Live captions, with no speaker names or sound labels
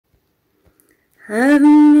Have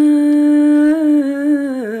mercy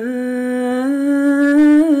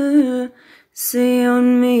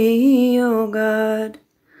on me, O God.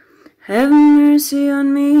 Have mercy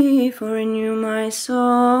on me, for in you my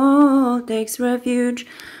soul takes refuge.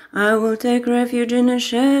 I will take refuge in the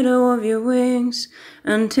shadow of your wings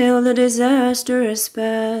until the disaster is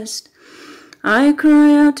past. I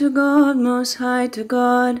cry out to God, Most High, to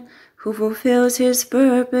God, who fulfills his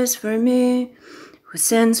purpose for me, who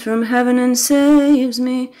sends from heaven and saves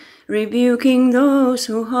me, rebuking those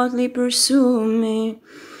who hotly pursue me.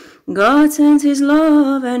 God sends his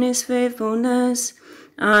love and his faithfulness.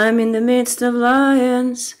 I am in the midst of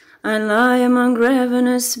lions. I lie among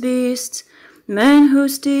ravenous beasts, men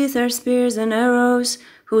whose teeth are spears and arrows,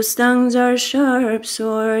 whose tongues are sharp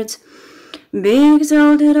swords. Be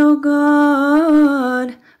exalted, O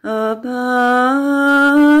God, above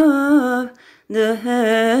the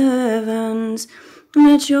heavens.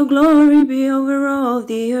 Let your glory be over all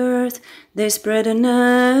the earth. They spread a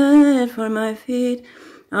net for my feet.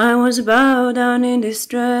 I was bowed down in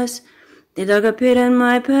distress. They dug a pit in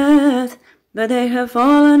my path, but they have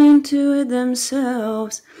fallen into it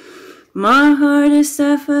themselves. My heart is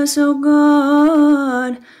steadfast, O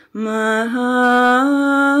God. My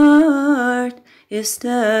heart is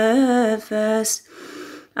steadfast.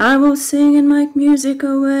 I will sing and make music.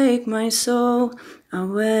 Awake, my soul.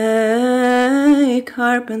 Awake,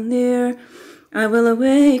 harp and lyre. I will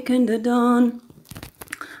awaken the dawn.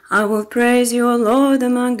 I will praise you, O Lord,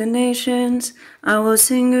 among the nations. I will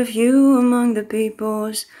sing of you among the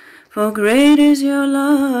peoples. For great is your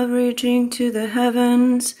love, reaching to the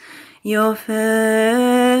heavens. Your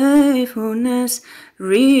faithfulness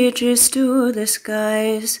reaches to the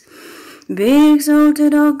skies. Be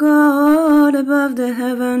exalted, O God, above the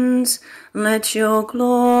heavens. Let your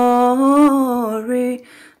glory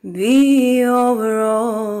be over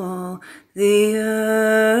all the